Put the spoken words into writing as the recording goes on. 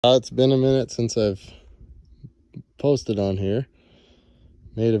It's been a minute since I've posted on here,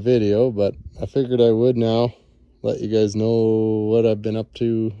 made a video, but I figured I would now let you guys know what I've been up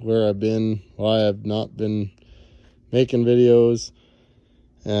to, where I've been, why I've not been making videos,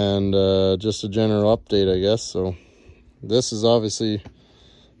 and just a general update, I guess. So this is obviously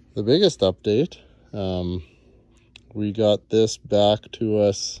the biggest update. We got this back to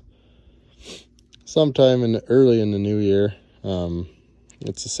us sometime early in the new year.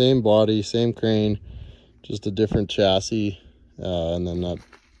 It's the same body, same crane, just a different chassis, and then that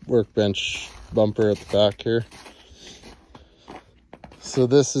workbench bumper at the back here. So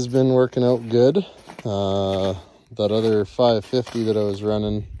this has been working out good. That other 550 that I was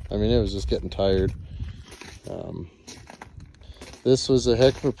running, I mean, it was just getting tired. This was a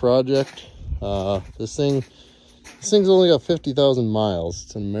heck of a project. This thing's only got 50,000 miles.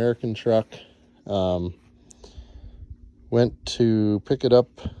 It's an American truck. Went to pick it up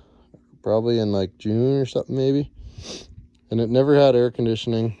probably in like June or something maybe, and it never had air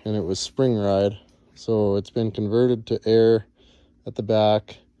conditioning, and it was spring ride, so it's been converted to air at the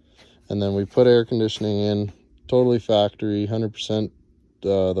back, and then we put air conditioning in, totally factory, 100%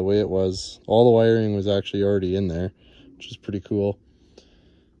 the way it was. All the wiring was actually already in there, which is pretty cool.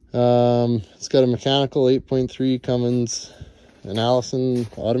 It's got a mechanical 8.3 Cummins, an Allison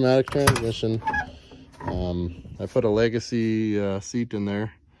automatic transmission. I put a Legacy seat in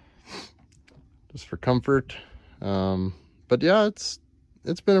there just for comfort. But yeah, it's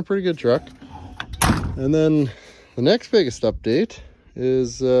been a pretty good truck. And then the next biggest update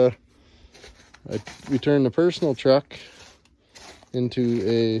is we turned the personal truck into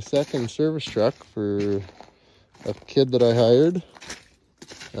a second service truck for a kid that I hired.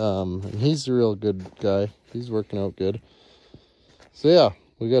 And he's a real good guy. He's working out good. So yeah,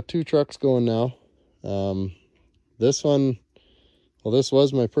 we got two trucks going now. This one, well, this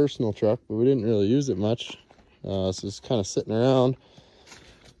was my personal truck, but we didn't really use it much. So it's kind of sitting around.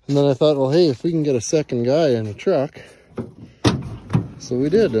 And then I thought, well, hey, if we can get a second guy in a truck. So we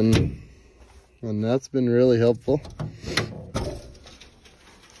did, and that's been really helpful.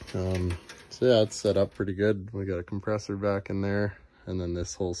 So yeah, it's set up pretty good. We got a compressor back in there, and then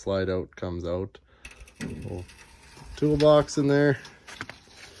this whole slide out comes out. Little toolbox in there.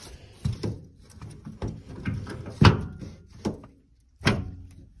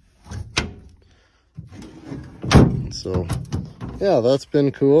 So yeah, that's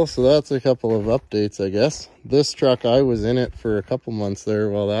been cool. So that's a couple of updates, I guess. This truck, I was in it for a couple months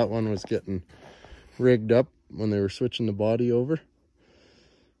there while that one was getting rigged up when they were switching the body over.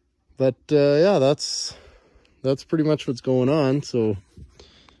 But yeah, that's pretty much what's going on. So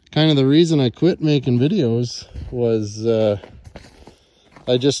kind of the reason I quit making videos was I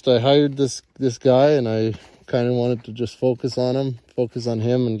hired this guy, and I kind of wanted to just focus on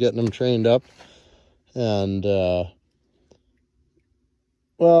him and getting him trained up. And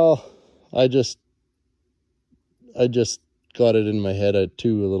well, I just got it in my head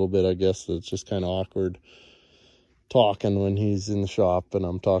too a little bit, I guess. It's just kind of awkward talking when he's in the shop and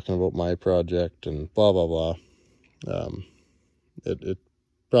I'm talking about my project and blah blah blah. It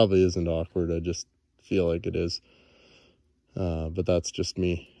probably isn't awkward. I just feel like it is. But that's just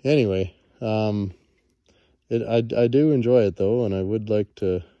me. Anyway, I do enjoy it though, and I would like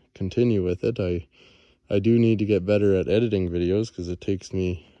to continue with it. I do need to get better at editing videos because it takes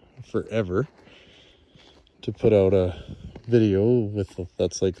me forever to put out a video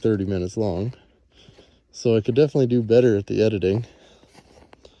that's like 30 minutes long. So I could definitely do better at the editing.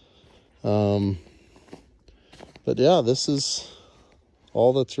 But yeah, this is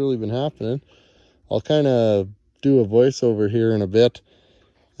all that's really been happening. I'll kind of do a voiceover here in a bit.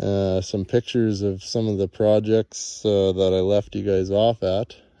 Some pictures of some of the projects that I left you guys off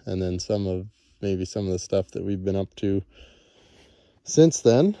at, and then maybe some of the stuff that we've been up to since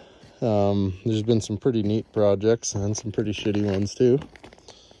then. There's been some pretty neat projects and some pretty shitty ones too.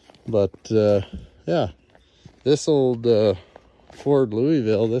 But yeah, this old Ford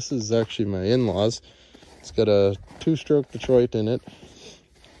Louisville, this is actually my in-laws. It's got a 2-stroke Detroit in it,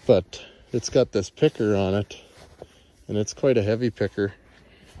 but it's got this picker on it, and it's quite a heavy picker.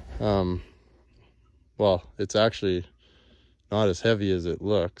 Well, it's actually not as heavy as it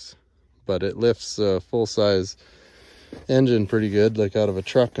looks, but it lifts a full-size engine pretty good, like out of a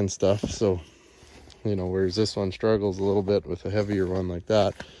truck and stuff. So, you know, whereas this one struggles a little bit with a heavier one like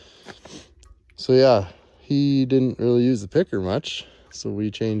that. So yeah, he didn't really use the picker much, so we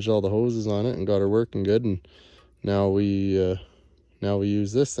changed all the hoses on it and got her working good, and now we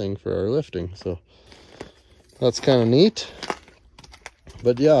use this thing for our lifting. So that's kind of neat.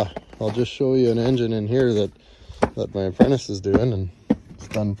 But yeah, I'll just show you an engine in here that my apprentice is doing, and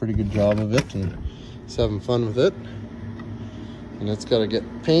done a pretty good job of it and is having fun with it. And it's got to get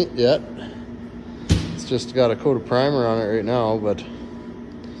paint yet. It's just got a coat of primer on it right now, but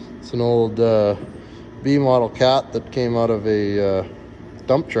it's an old B model Cat that came out of a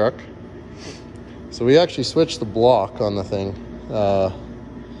dump truck. So we actually switched the block on the thing.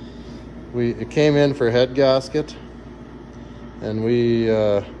 It came in for a head gasket, and we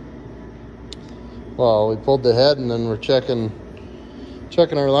pulled the head, and then we're checking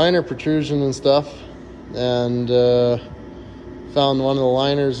our liner protrusion and stuff, and found one of the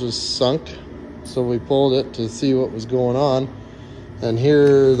liners was sunk. So we pulled it to see what was going on, and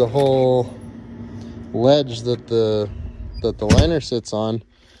here the whole ledge that the liner sits on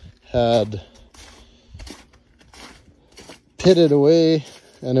had pitted away,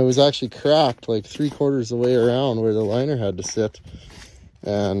 and it was actually cracked like 3/4 of the way around where the liner had to sit.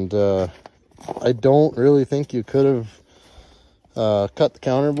 And I don't really think you could have cut the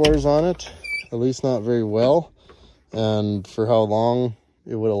counterbores on it, at least not very well. And for how long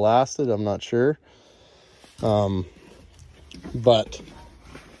it would have lasted, I'm not sure. But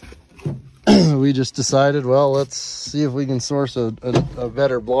we just decided, well, let's see if we can source a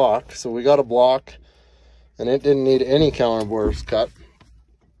better block. So we got a block, and it didn't need any counterbores cut.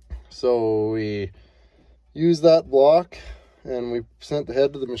 So we used that block, and we sent the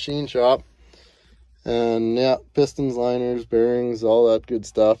head to the machine shop. And yeah, pistons, liners, bearings, all that good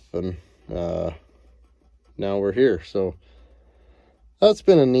stuff. And now we're here. So that's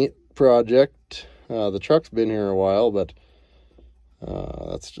been a neat project. The truck's been here a while, but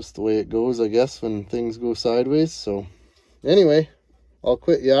that's just the way it goes, I guess, when things go sideways. So anyway, I'll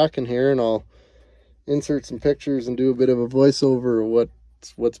quit yakking here, and I'll insert some pictures and do a bit of a voiceover of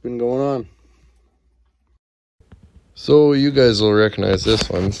what's been going on. So you guys will recognize this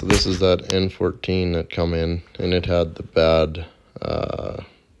one. So this is that N14 that come in, and it had the bad, I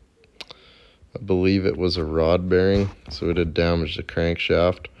believe it was a rod bearing, so it had damaged the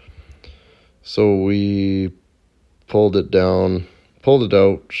crankshaft. So we pulled it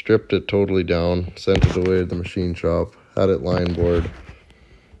out, stripped it totally down, sent it away to the machine shop, had it line board,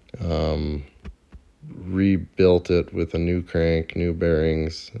 rebuilt it with a new crank, new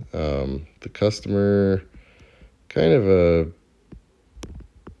bearings. The customer, kind of a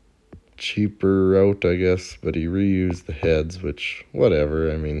cheaper route, I guess, but he reused the heads, which, whatever,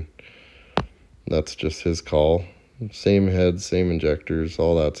 I mean, that's just his call. Same heads, same injectors,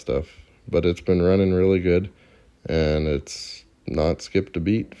 all that stuff. But it's been running really good, and it's not skipped a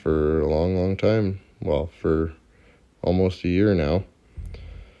beat for a long time. Well, for almost a year now.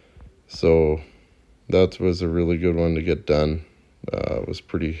 So that was a really good one to get done. Was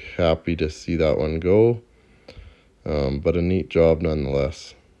pretty happy to see that one go, but a neat job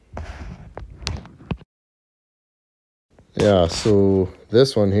nonetheless. Yeah, so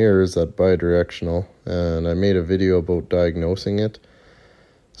this one here is that bidirectional, and I made a video about diagnosing it.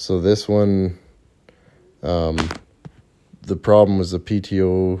 So this one, the problem was the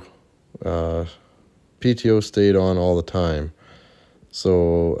PTO stayed on all the time.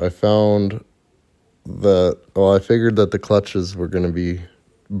 So I found that, well, I figured that the clutches were going to be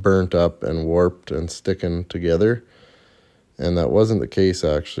burnt up and warped and sticking together, and that wasn't the case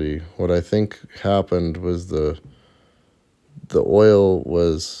actually. What I think happened was the oil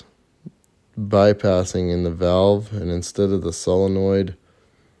was bypassing in the valve, and instead of the solenoid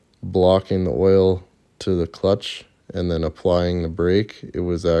blocking the oil to the clutch and then applying the brake, it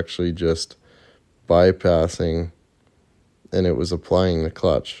was actually just bypassing, and it was applying the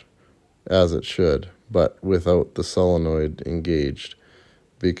clutch as it should, but without the solenoid engaged,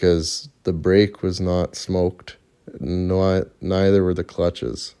 because the brake was not smoked, neither were the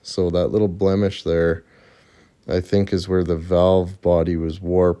clutches. So that little blemish there, I think, is where the valve body was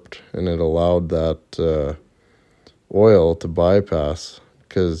warped, and it allowed that oil to bypass.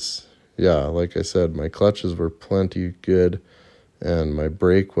 Because, yeah, like I said, my clutches were plenty good, and my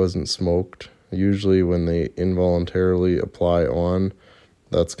brake wasn't smoked. Usually when they involuntarily apply on,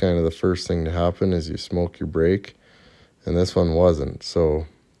 that's kind of the first thing to happen, is you smoke your brake, and this one wasn't. So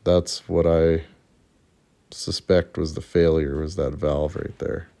that's what I suspect was the failure, was that valve right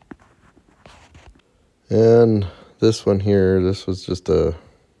there. And this one here, this was just a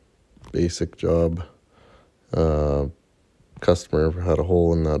basic job. Customer had a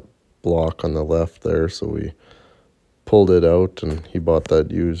hole in that block on the left there, so we pulled it out, and he bought that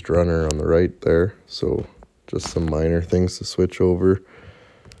used runner on the right there. So just some minor things to switch over,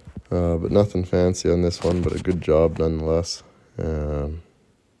 but nothing fancy on this one, but a good job nonetheless. Yeah,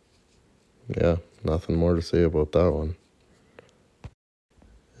 nothing more to say about that one.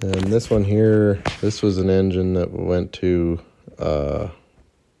 And this one here, this was an engine that went to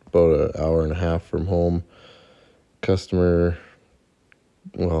about an hour and a half from home. Customer,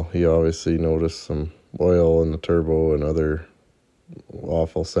 well, he obviously noticed some oil in the turbo and other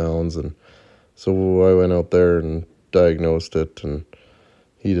awful sounds, and so I went out there and diagnosed it, and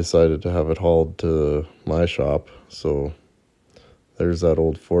he decided to have it hauled to my shop. So there's that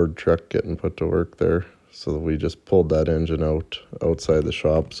old Ford truck getting put to work there. So we just pulled that engine outside the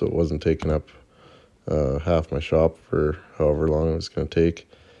shop, so it wasn't taking up half my shop for however long it was going to take.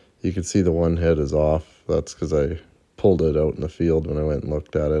 You can see the one head is off. That's because I pulled it out in the field when I went and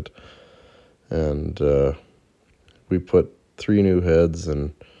looked at it. And we put 3 new heads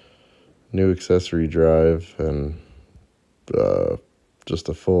and new accessory drive and just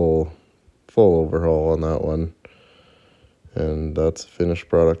a full overhaul on that one. And that's a finished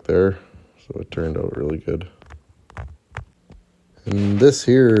product there. So it turned out really good. And this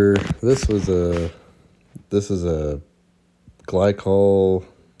is a glycol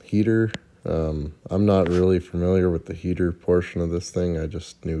heater. I'm not really familiar with the heater portion of this thing. I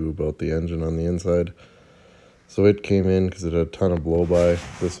just knew about the engine on the inside. So it came in because it had a ton of blow-by.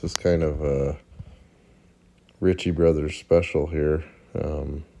 This was kind of a Ritchie Brothers special here.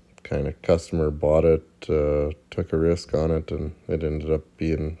 Kind of customer bought it, took a risk on it, and it ended up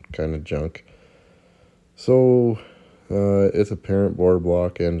being kind of junk. So it's a parent bore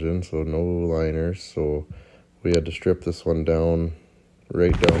block engine, so no liners. So we had to strip this one down,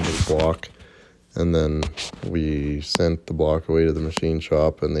 right down to the block, and then we sent the block away to the machine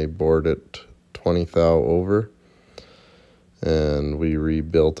shop, and they bored it 20 thou over, and we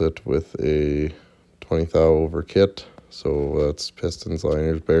rebuilt it with a 20 thou over kit. So that's pistons,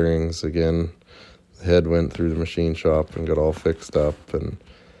 liners, bearings. Again, the head went through the machine shop and got all fixed up, and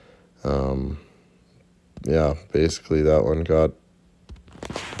yeah, basically that one got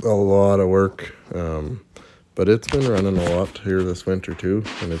a lot of work, but it's been running a lot here this winter too,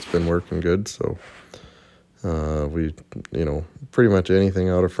 and it's been working good. So we, pretty much anything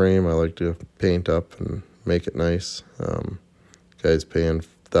out of frame I like to paint up and make it nice. Guy's paying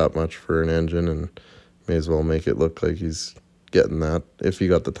that much for an engine, and may as well make it look like he's getting that if he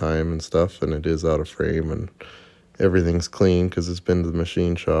got the time and stuff, and it is out of frame and everything's clean because it's been to the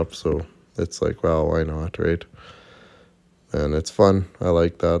machine shop. So it's like, well, why not, right? And it's fun. I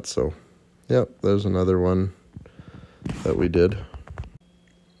like that. So yeah, there's another one that we did.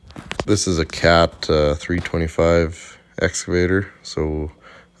 This is a Cat 325 excavator. So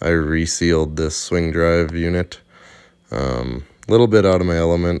I resealed this swing drive unit. Little bit out of my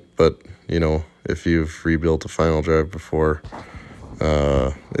element, but if you've rebuilt a final drive before,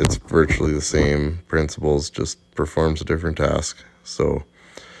 it's virtually the same principles, just performs a different task. So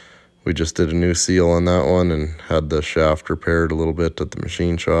we just did a new seal on that one and had the shaft repaired a little bit at the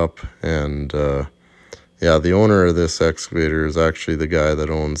machine shop. And yeah, the owner of this excavator is actually the guy that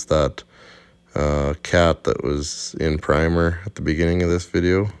owns that Cat that was in primer at the beginning of this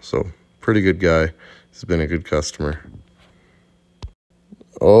video. So pretty good guy. He's been a good customer.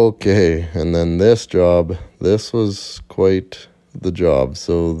 Okay, and then this job, this was quite the job.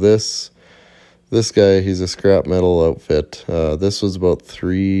 So this guy, he's a scrap metal outfit. This was about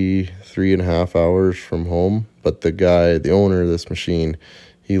three and a half hours from home, but the owner of this machine,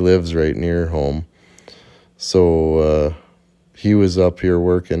 he lives right near home. So he was up here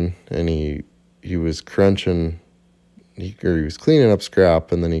working, and he was crunching, he was cleaning up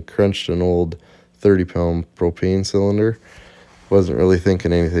scrap, and then he crunched an old 30-pound propane cylinder. Wasn't really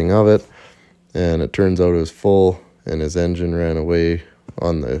thinking anything of it, and it turns out it was full, and his engine ran away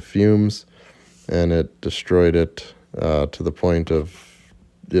on the fumes, and it destroyed it to the point of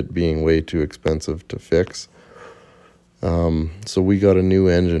it being way too expensive to fix. So we got a new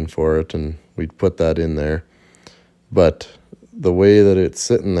engine for it, and we put that in there. But the way that it's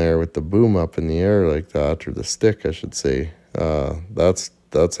sitting there with the boom up in the air like that, or the stick I should say, that's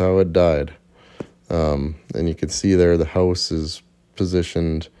how it died. And you can see there the house is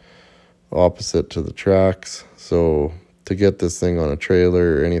positioned opposite to the tracks. So to get this thing on a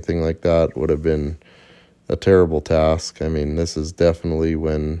trailer or anything like that would have been a terrible task. I mean, this is definitely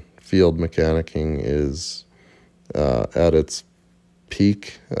when field mechanicking is at its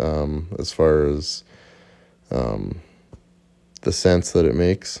peak, as far as the sense that it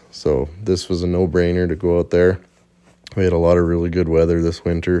makes. So this was a no-brainer to go out there. We had a lot of really good weather this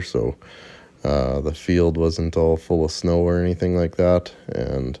winter, so the field wasn't all full of snow or anything like that.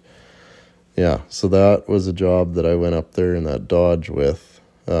 And yeah, so that was a job that I went up there in that Dodge with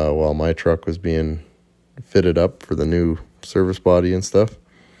while my truck was being fitted up for the new service body and stuff.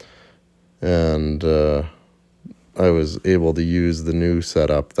 And I was able to use the new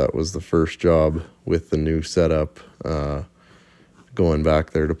setup. That was the first job with the new setup, going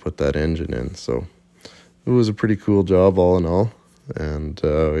back there to put that engine in. So it was a pretty cool job all in all. And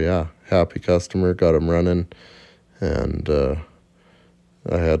yeah, happy customer, got him running, and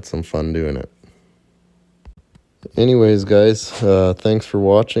I had some fun doing it. Anyways, guys, thanks for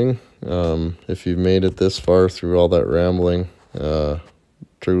watching. If you've made it this far through all that rambling,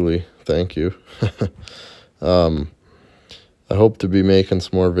 truly thank you. I hope to be making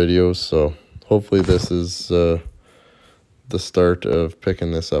some more videos, so hopefully this is the start of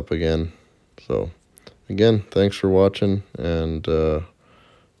picking this up again. So again, thanks for watching, and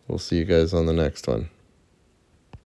we'll see you guys on the next one.